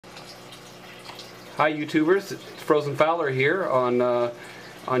Hi YouTubers, it's Frozen Fowler here on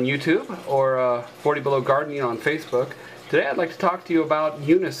YouTube or 40 Below Gardening on Facebook. Today I'd like to talk to you about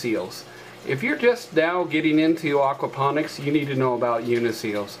Uniseals. If you're just now getting into aquaponics, you need to know about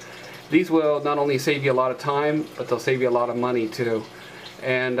Uniseals. These will not only save you a lot of time, but they'll save you a lot of money too.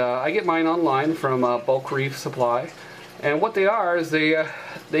 And I get mine online from Bulk Reef Supply. And what they are is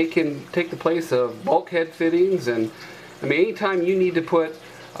they can take the place of bulkhead fittings, and I mean anytime you need to put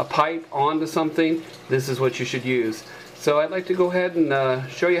a pipe onto something, this is what you should use. So I'd like to go ahead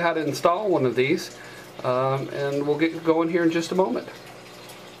and show you how to install one of these, and we'll get going here in just a moment.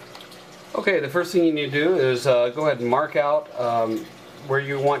 Okay, the first thing you need to do is go ahead and mark out where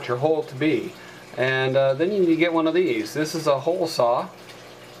you want your hole to be, and then you need to get one of these. This is a hole saw,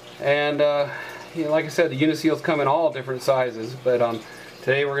 and you know, like I said, the Uniseals come in all different sizes, but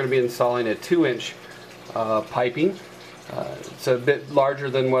today we're going to be installing a 2-inch piping. It's a bit larger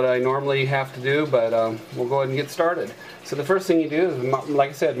than what I normally have to do, but we'll go ahead and get started. So the first thing you do is, like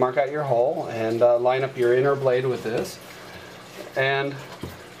I said, mark out your hole and line up your inner blade with this, and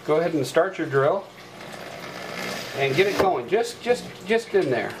go ahead and start your drill and get it going. Just in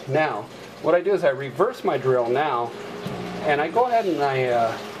there. Now, what I do is I reverse my drill now, and I go ahead and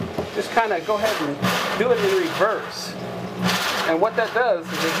I just kind of go ahead and do it in reverse. And what that does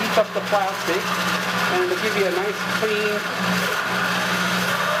is it heats up the plastic, and it'll give you a nice clean,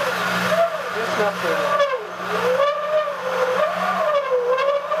 just enough for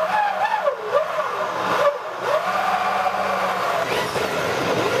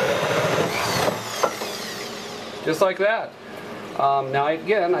just like that. Now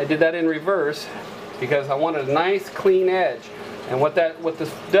again, I did that in reverse because I wanted a nice clean edge, and what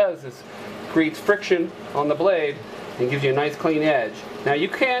this does is creates friction on the blade and gives you a nice clean edge. Now you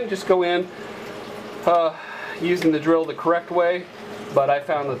can just go in using the drill the correct way, but I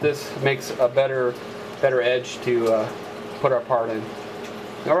found that this makes a better edge to put our part in.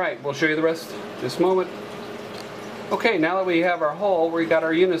 Alright, we'll show you the rest in just a moment. Okay, now that we have our hole, we got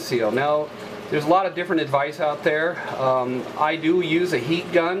our Uniseal. Now there's a lot of different advice out there. I do use a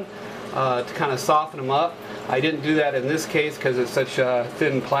heat gun to kind of soften them up. I didn't do that in this case because it's such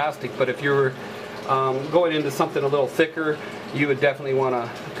thin plastic, but if you're going into something a little thicker, you would definitely want to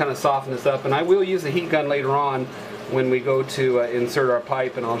kind of soften this up. And I will use a heat gun later on when we go to insert our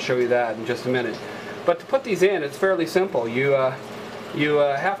pipe, and I'll show you that in just a minute. But to put these in, it's fairly simple. You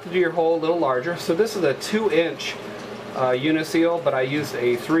have to do your hole a little larger. So this is a 2-inch Uniseal, but I used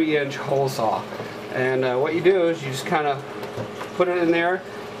a 3-inch hole saw. And what you do is you just kind of put it in there,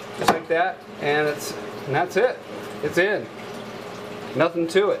 just like that, and that's it. It's in. Nothing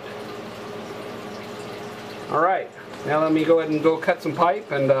to it. Alright, now let me go ahead and go cut some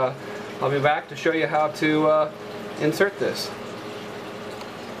pipe, and I'll be back to show you how to insert this.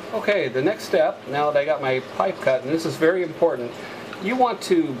 Okay, the next step, now that I got my pipe cut, and this is very important, you want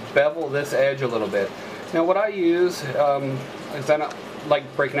to bevel this edge a little bit. Now what I use, is I don't like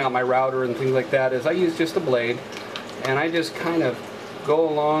breaking out my router and things like that, is I use just a blade, and I just kind of go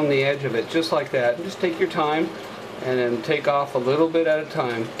along the edge of it just like that. And just take your time and then take off a little bit at a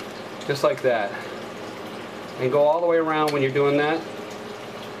time, just like that. And go all the way around when you're doing that.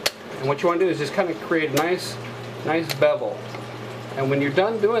 And what you want to do is just kind of create a nice bevel. And when you're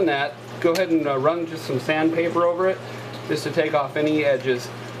done doing that, go ahead and run just some sandpaper over it, just to take off any edges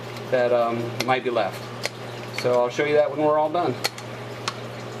that might be left. So I'll show you that when we're all done.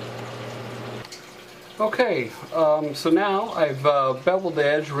 Okay, so now I've beveled the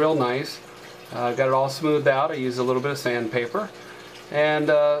edge real nice. Got it all smoothed out. I used a little bit of sandpaper. And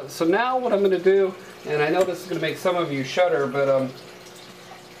so now what I'm going to do, and I know this is going to make some of you shudder, but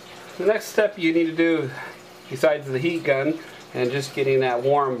the next step you need to do, besides the heat gun and just getting that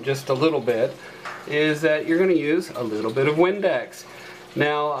warm just a little bit, is that you're going to use a little bit of Windex.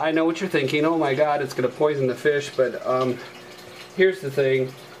 Now I know what you're thinking, oh my god, it's going to poison the fish, but here's the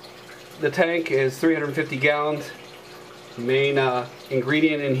thing. The tank is 350 gallons. The main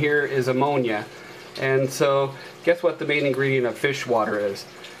ingredient in here is ammonia. And so guess what the main ingredient of fish water is?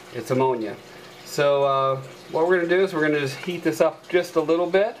 It's ammonia. So what we're going to do is we're going to just heat this up just a little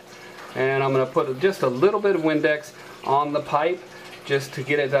bit, and I'm going to put just a little bit of Windex on the pipe just to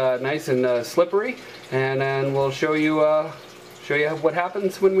get it nice and slippery, and then we'll show you what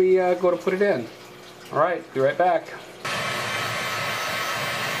happens when we go to put it in. Alright, be right back.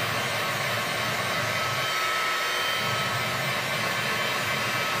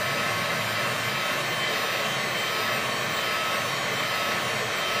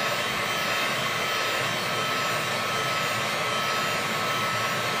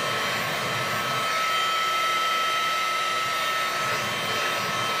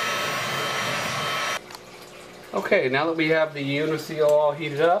 Okay, now that we have the Uniseal all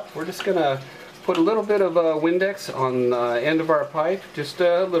heated up, we're just going to put a little bit of Windex on the end of our pipe, just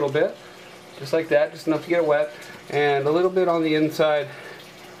a little bit, just like that, just enough to get it wet, and a little bit on the inside,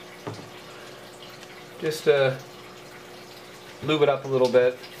 just to lube it up a little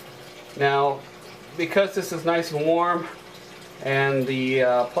bit. Now, because this is nice and warm, and the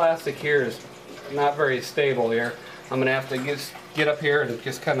plastic here is not very stable here, I'm going to have to get up here and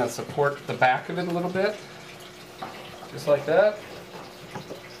just kind of support the back of it a little bit. Just like that.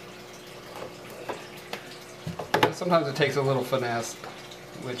 And sometimes it takes a little finesse,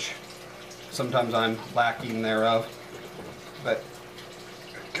 which sometimes I'm lacking thereof. But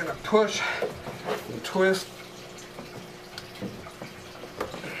I'm gonna push and twist.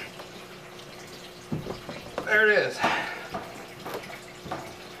 There it is.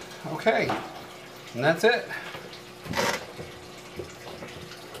 Okay, and that's it.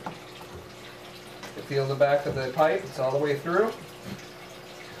 Feel the back of the pipe, it's all the way through. I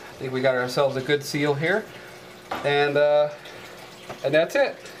think we got ourselves a good seal here, and that's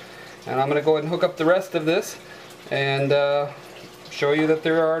it. And I'm going to go ahead and hook up the rest of this and show you that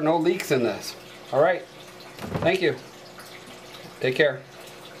there are no leaks in this. Alright, thank you. Take care.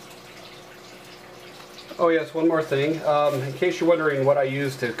 Oh yes, one more thing. In case you're wondering what I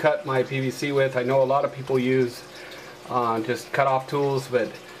use to cut my PVC with, I know a lot of people use just cut off tools,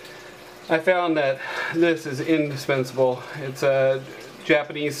 but I found that this is indispensable. It's a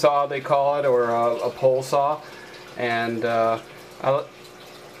Japanese saw, they call it, or a pole saw, and I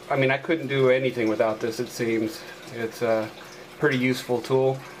mean, I couldn't do anything without this, it seems. It's a pretty useful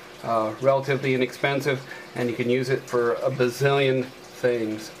tool, relatively inexpensive, and you can use it for a bazillion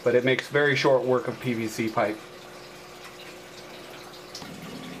things, but it makes very short work of PVC pipe.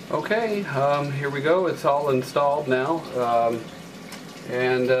 Okay, here we go. It's all installed now.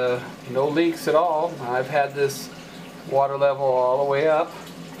 And no leaks at all. I've had this water level all the way up,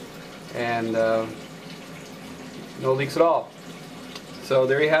 and no leaks at all. So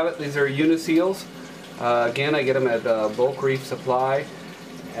there you have it. These are Uniseals. Again, I get them at Bulk Reef Supply,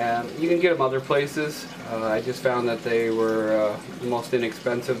 and you can get them other places. I just found that they were the most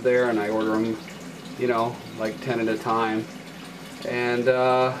inexpensive there, and I order them, you know, like 10 at a time. And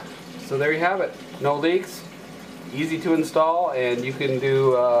so there you have it. No leaks. Easy to install, and you can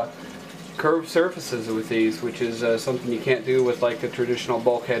do curved surfaces with these, which is something you can't do with like a traditional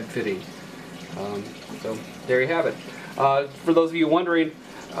bulkhead fitting. So there you have it. For those of you wondering,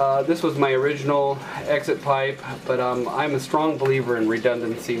 this was my original exit pipe, but I'm a strong believer in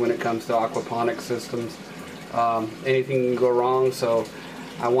redundancy when it comes to aquaponics systems. Anything can go wrong, so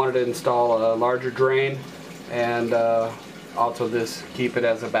I wanted to install a larger drain, and also this, keep it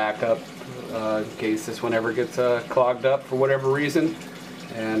as a backup in case this one ever gets clogged up for whatever reason,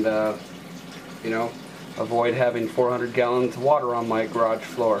 and you know, avoid having 400 gallons of water on my garage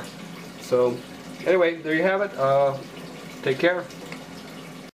floor. So anyway, there you have it. Take care.